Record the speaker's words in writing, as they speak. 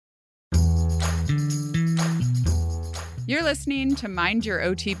You're listening to Mind Your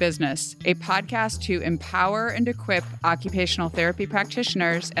OT Business, a podcast to empower and equip occupational therapy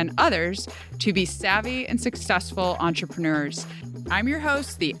practitioners and others to be savvy and successful entrepreneurs. I'm your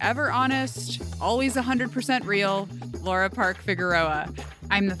host, the ever honest, always 100% real, Laura Park Figueroa.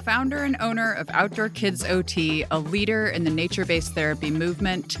 I'm the founder and owner of Outdoor Kids OT, a leader in the nature-based therapy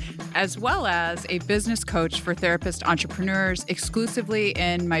movement, as well as a business coach for therapist entrepreneurs exclusively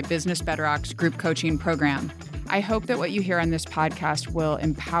in my Business Bedrocks group coaching program. I hope that what you hear on this podcast will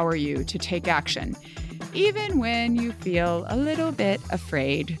empower you to take action, even when you feel a little bit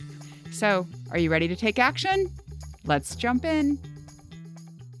afraid. So, are you ready to take action? Let's jump in.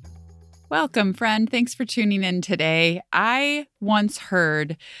 Welcome, friend. Thanks for tuning in today. I once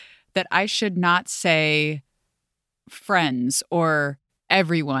heard that I should not say friends or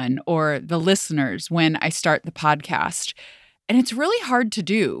everyone or the listeners when I start the podcast. And it's really hard to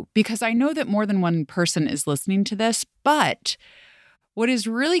do because I know that more than one person is listening to this. But what is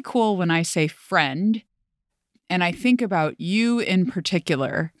really cool when I say friend, and I think about you in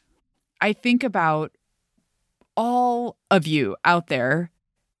particular, I think about all of you out there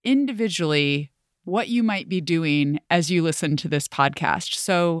individually, what you might be doing as you listen to this podcast.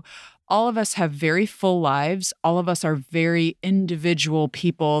 So all of us have very full lives. All of us are very individual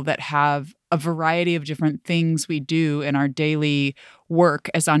people that have a variety of different things we do in our daily work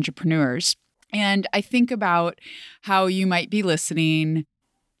as entrepreneurs. And I think about how you might be listening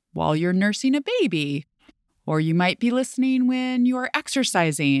while you're nursing a baby, or you might be listening when you're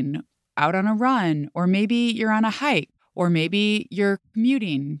exercising out on a run, or maybe you're on a hike, or maybe you're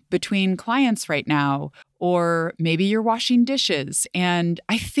commuting between clients right now, or maybe you're washing dishes. And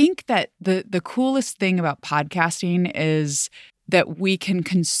I think that the coolest thing about podcasting is that we can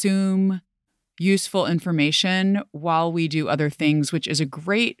consume useful information while we do other things, which is a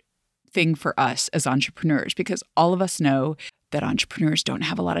great thing for us as entrepreneurs, because all of us know that entrepreneurs don't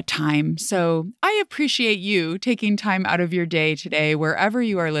have a lot of time. So I appreciate you taking time out of your day today, wherever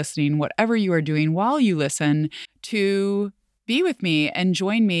you are listening, whatever you are doing while you listen, to be with me and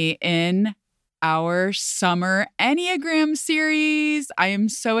join me in our summer Enneagram series. I am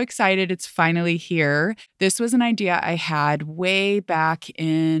so excited it's finally here. This was an idea I had way back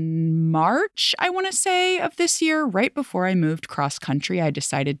in March, I want to say, of this year, right before I moved cross country. I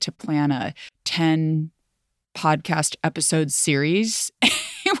decided to plan a 10 podcast episode series,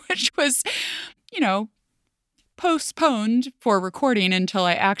 which was, postponed for recording until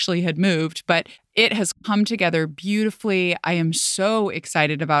I actually had moved, but it has come together beautifully. I am so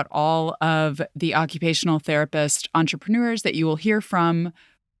excited about all of the occupational therapist entrepreneurs that you will hear from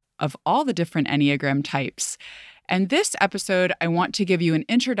of all the different Enneagram types. And this episode, I want to give you an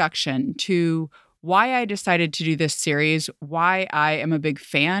introduction to why I decided to do this series, why I am a big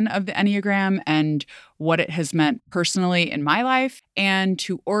fan of the Enneagram and what it has meant personally in my life, and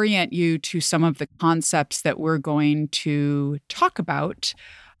to orient you to some of the concepts that we're going to talk about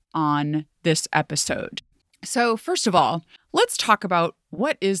on this episode. So first of all, let's talk about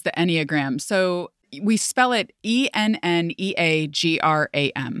what is the Enneagram. So we spell it Enneagram.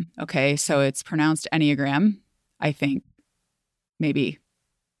 Okay, so it's pronounced Enneagram, I think. Maybe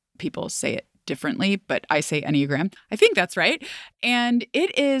people say it differently, but I say Enneagram. I think that's right. And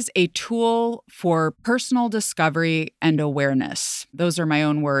it is a tool for personal discovery and awareness. Those are my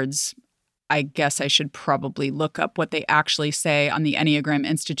own words. I guess I should probably look up what they actually say on the Enneagram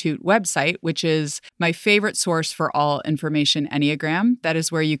Institute website, which is my favorite source for all information Enneagram. That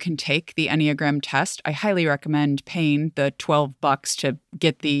is where you can take the Enneagram test. I highly recommend paying the $12 to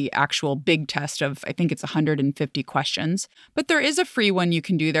get the actual big test of, I think it's 150 questions. But there is a free one you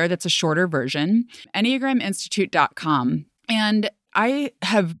can do there that's a shorter version, enneagraminstitute.com. And I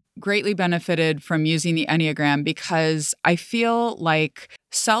have greatly benefited from using the Enneagram because I feel like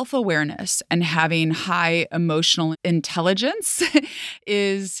self-awareness and having high emotional intelligence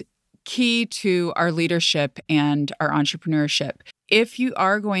is key to our leadership and our entrepreneurship. If you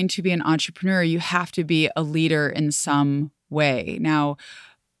are going to be an entrepreneur, you have to be a leader in some way. Now,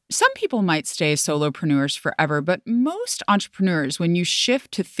 some people might stay solopreneurs forever, but most entrepreneurs, when you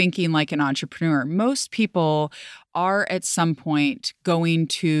shift to thinking like an entrepreneur, most people are at some point going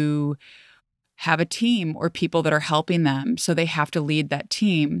to have a team or people that are helping them. So they have to lead that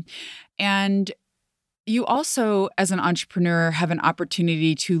team. And you also, as an entrepreneur, have an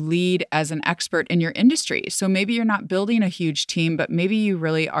opportunity to lead as an expert in your industry. So maybe you're not building a huge team, but maybe you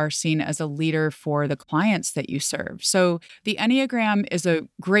really are seen as a leader for the clients that you serve. So the Enneagram is a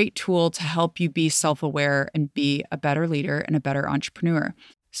great tool to help you be self-aware and be a better leader and a better entrepreneur.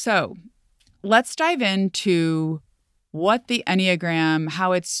 So let's dive into what the Enneagram,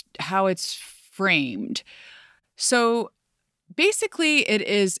 how it's framed. So basically, it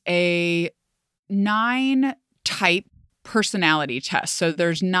is a 9-type personality test. So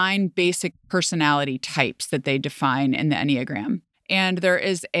there's 9 basic personality types that they define in the Enneagram. And there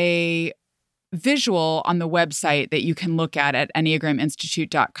is a visual on the website that you can look at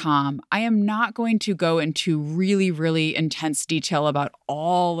enneagraminstitute.com. I am not going to go into really, really intense detail about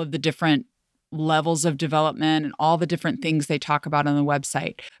all of the different levels of development and all the different things they talk about on the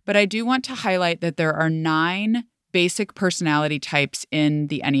website. But I do want to highlight that there are 9 basic personality types in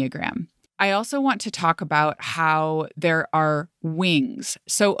the Enneagram. I also want to talk about how there are wings.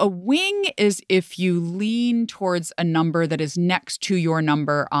 So a wing is if you lean towards a number that is next to your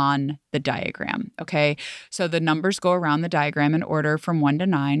number on the diagram, okay? So the numbers go around the diagram in order from 1 to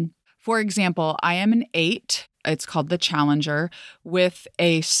 9. For example, I am an 8. It's called the Challenger with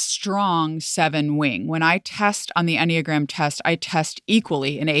a strong 7 wing. When I test on the Enneagram test, I test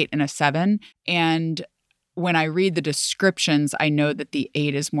equally an 8 and a 7. And when I read the descriptions, I know that the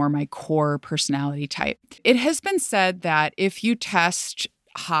 8 is more my core personality type. It has been said that if you test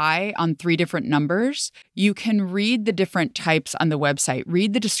high on 3 different numbers, you can read the different types on the website,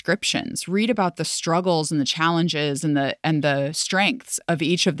 read the descriptions, read about the struggles and the challenges and the strengths of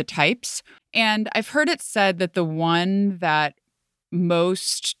each of the types. And I've heard it said that the one that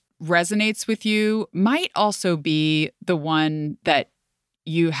most resonates with you might also be the one that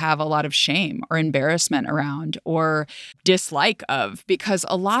you have a lot of shame or embarrassment around or dislike of, because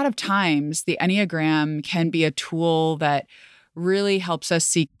a lot of times the Enneagram can be a tool that really helps us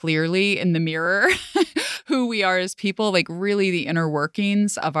see clearly in the mirror who we are as people, like really the inner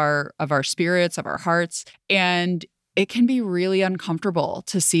workings of our spirits, of our hearts. And it can be really uncomfortable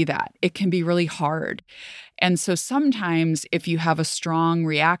to see that. It can be really hard. And so sometimes if you have a strong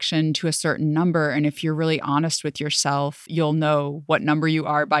reaction to a certain number, and if you're really honest with yourself, you'll know what number you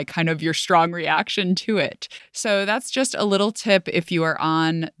are by kind of your strong reaction to it. So that's just a little tip if you are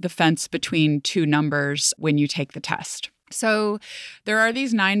on the fence between 2 numbers when you take the test. So there are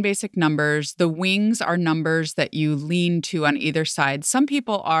these 9 basic numbers. The wings are numbers that you lean to on either side. Some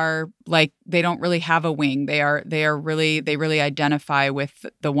people are like, they don't really have a wing. They really identify with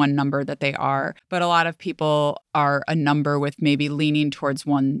the one number that they are. But a lot of people are a number with maybe leaning towards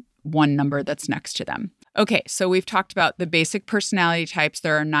one number that's next to them. Okay, so we've talked about the basic personality types.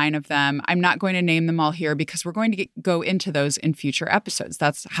 There are 9 of them. I'm not going to name them all here because we're going to go into those in future episodes.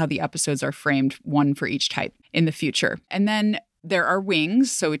 That's how the episodes are framed, one for each type in the future. And then there are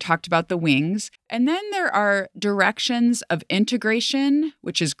wings. So we talked about the wings. And then there are directions of integration,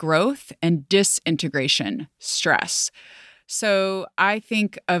 which is growth, and disintegration, stress. So I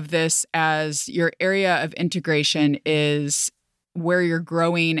think of this as your area of integration is where you're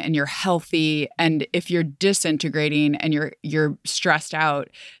growing and you're healthy. And if you're disintegrating and you're stressed out,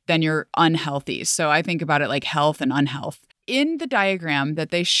 then you're unhealthy. So I think about it like health and unhealth. In the diagram that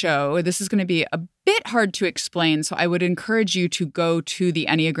they show, this is going to be a bit hard to explain. So I would encourage you to go to the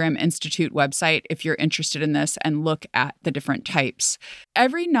Enneagram Institute website if you're interested in this and look at the different types.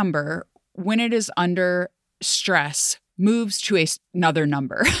 Every number, when it is under stress, moves to another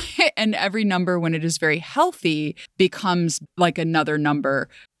number. And every number, when it is very healthy, becomes like another number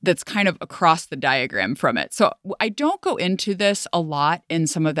that's kind of across the diagram from it. So I don't go into this a lot in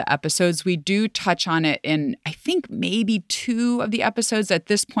some of the episodes. We do touch on it in, I think, maybe 2 of the episodes. At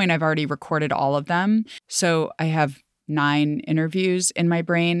this point, I've already recorded all of them. So I have 9 interviews in my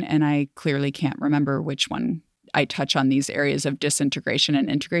brain, and I clearly can't remember which one I touch on these areas of disintegration and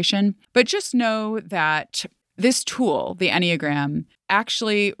integration. But just know that this tool, the Enneagram,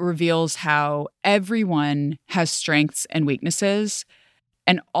 actually reveals how everyone has strengths and weaknesses,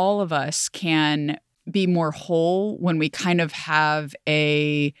 and all of us can be more whole when we kind of have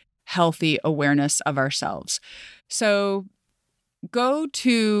a healthy awareness of ourselves. So go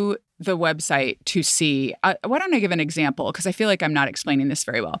to the website to see. Why don't I give an example? Because I feel like I'm not explaining this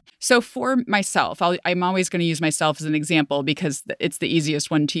very well. So for myself, I'm always going to use myself as an example because it's the easiest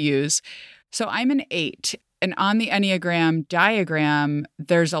one to use. So I'm an 8. And on the Enneagram diagram,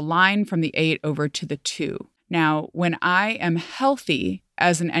 there's a line from the 8 over to the 2. Now, when I am healthy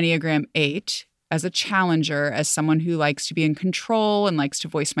as an Enneagram 8, as a challenger, as someone who likes to be in control and likes to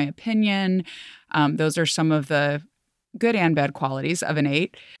voice my opinion, those are some of the good and bad qualities of an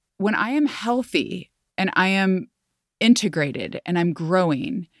 8. When I am healthy and I am integrated and I'm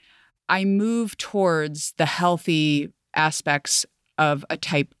growing, I move towards the healthy aspects of a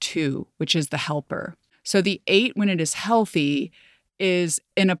type 2, which is the helper. So the 8, when it is healthy, is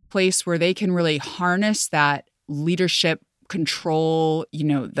in a place where they can really harness that leadership, control,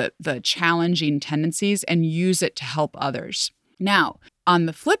 the challenging tendencies and use it to help others. Now, on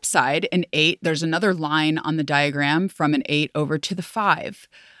the flip side, an 8, there's another line on the diagram from an 8 over to the 5.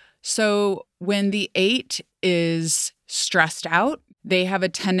 So when the 8 is stressed out, they have a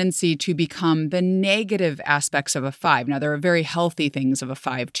tendency to become the negative aspects of a 5. Now, there are very healthy things of a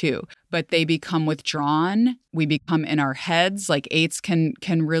 5 too, but they become withdrawn. We become in our heads. Like 8s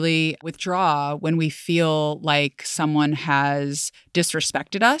can really withdraw when we feel like someone has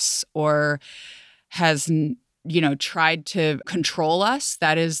disrespected us or has tried to control us.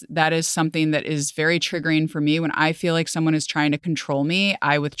 That is something that is very triggering for me. When I feel like someone is trying to control me,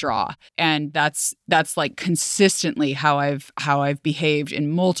 I withdraw. And that's like consistently how I've behaved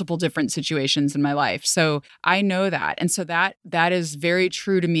in multiple different situations in my life. So I know that. And so that is very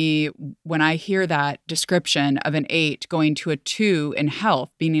true to me when I hear that description of an 8 going to a 2 in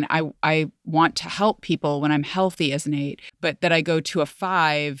health, meaning I want to help people when I'm healthy as an 8, but that I go to a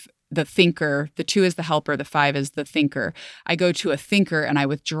 5, the thinker. The 2 is the helper, the 5 is the thinker. I go to a thinker and I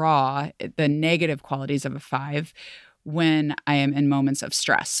withdraw the negative qualities of a 5 when I am in moments of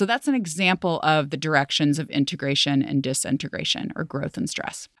stress. So that's an example of the directions of integration and disintegration, or growth and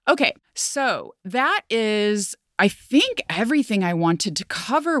stress. Okay, so that is, I think, everything I wanted to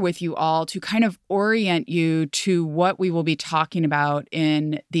cover with you all to kind of orient you to what we will be talking about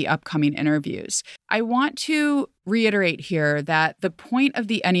in the upcoming interviews. I want to reiterate here that the point of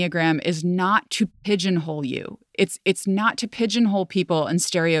the Enneagram is not to pigeonhole you. It's not to pigeonhole people and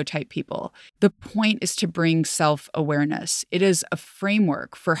stereotype people. The point is to bring self-awareness. It is a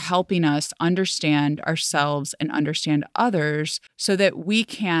framework for helping us understand ourselves and understand others so that we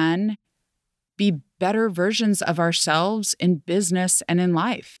can be better versions of ourselves in business and in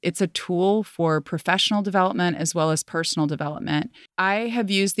life. It's a tool for professional development as well as personal development. I have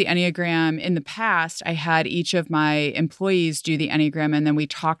used the Enneagram in the past. I had each of my employees do the Enneagram, and then we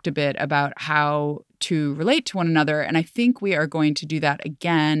talked a bit about how to relate to one another. And I think we are going to do that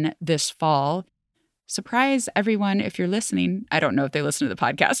again this fall. Surprise, everyone, if you're listening. I don't know if they listen to the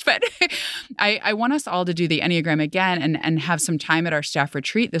podcast, but I want us all to do the Enneagram again and have some time at our staff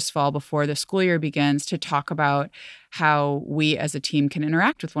retreat this fall before the school year begins to talk about how we as a team can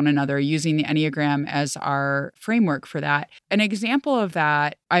interact with one another using the Enneagram as our framework for that. An example of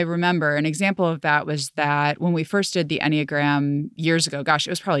that was that when we first did the Enneagram years ago, gosh,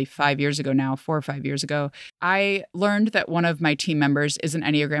 it was probably 5 years ago now, 4 or 5 years ago, I learned that one of my team members is an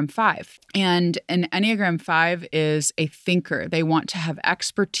Enneagram 5. And an Enneagram 5 is a thinker. They want to have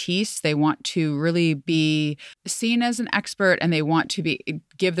expertise. They want to really be seen as an expert, and they want to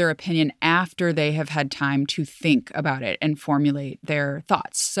give their opinion after they have had time to think about it and formulate their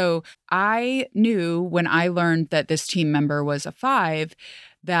thoughts. So I knew when I learned that this team member was a 5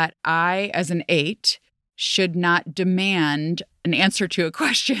 that I, as an 8, should not demand an answer to a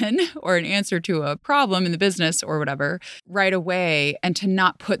question or an answer to a problem in the business or whatever right away, and to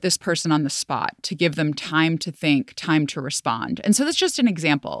not put this person on the spot, to give them time to think, time to respond. And so that's just an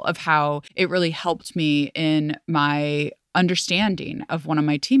example of how it really helped me in my understanding of one of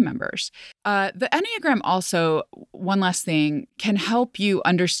my team members. The Enneagram also, one last thing, can help you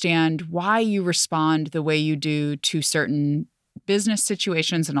understand why you respond the way you do to certain business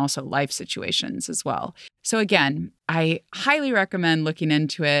situations and also life situations as well. So again, I highly recommend looking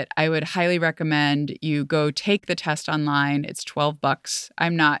into it. I would highly recommend you go take the test online. It's $12.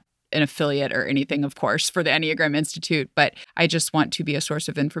 I'm not an affiliate or anything, of course, for the Enneagram Institute, but I just want to be a source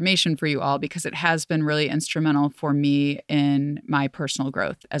of information for you all because it has been really instrumental for me in my personal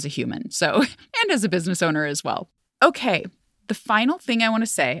growth as a human. So, and as a business owner as well. Okay. The final thing I want to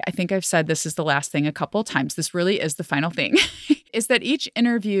say, I think I've said this is the last thing a couple of times. This really is the final thing, is that each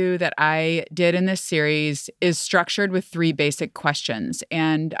interview that I did in this series is structured with 3 basic questions.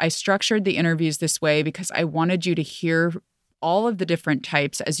 And I structured the interviews this way because I wanted you to hear all of the different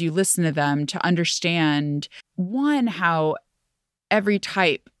types as you listen to them to understand, one, how every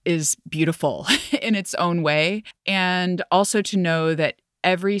type is beautiful in its own way, and also to know that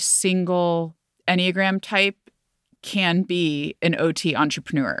every single Enneagram type can be an OT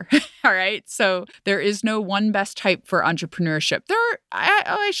entrepreneur. All right. So there is no one best type for entrepreneurship.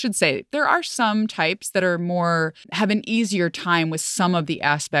 I should say, there are some types that have an easier time with some of the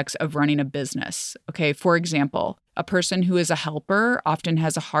aspects of running a business. Okay. For example, a person who is a helper often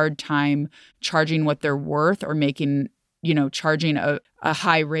has a hard time charging what they're worth or charging a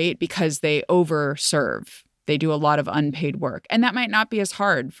high rate because they overserve. They do a lot of unpaid work. And that might not be as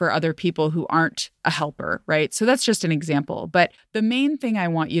hard for other people who aren't a helper, right? So that's just an example. But the main thing I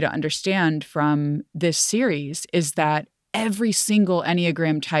want you to understand from this series is that every single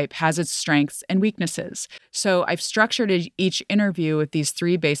Enneagram type has its strengths and weaknesses. So I've structured each interview with these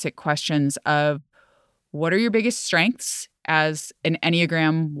 3 basic questions of, what are your biggest strengths as an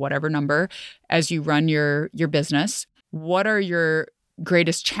Enneagram, whatever number, as you run your business? What are your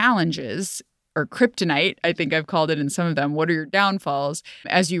greatest challenges or kryptonite? I think I've called it in some of them. What are your downfalls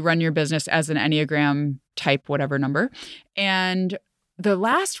as you run your business as an Enneagram type, whatever number? And the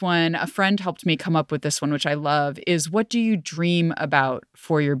last one, a friend helped me come up with this one, which I love, is what do you dream about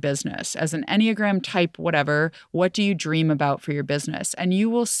for your business? As an Enneagram type, whatever, what do you dream about for your business? And you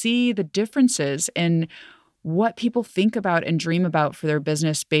will see the differences in what people think about and dream about for their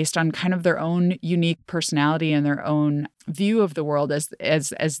business based on kind of their own unique personality and their own view of the world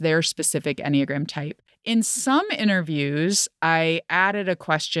as their specific Enneagram type. In some interviews, I added a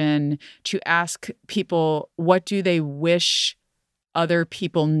question to ask people, what do they wish other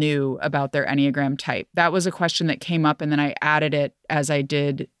people knew about their Enneagram type? That was a question that came up, and then I added it as I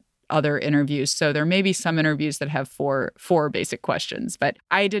did other interviews. So there may be some interviews that have four basic questions, but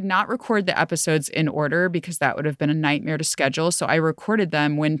I did not record the episodes in order because that would have been a nightmare to schedule. So I recorded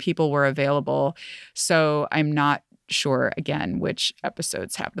them when people were available. So I'm not sure, again, which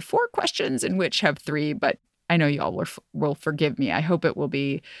episodes have the 4 questions and which have 3, but I know you all will forgive me. I hope it will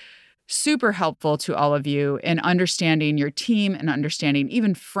be super helpful to all of you in understanding your team and understanding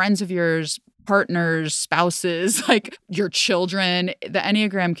even friends of yours, partners, spouses, like your children. The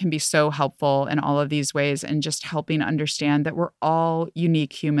Enneagram can be so helpful in all of these ways and just helping understand that we're all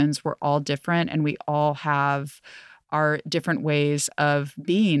unique humans. We're all different and we all have our different ways of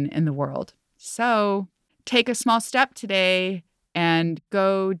being in the world. So take a small step today and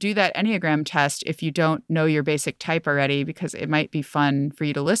go do that Enneagram test if you don't know your basic type already, because it might be fun for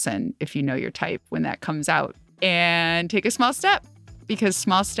you to listen if you know your type when that comes out. And take a small step, because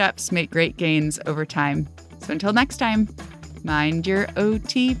small steps make great gains over time. So until next time, mind your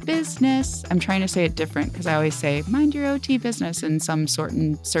OT business. I'm trying to say it different because I always say mind your OT business in some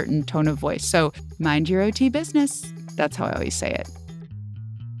certain tone of voice. So mind your OT business. That's how I always say it.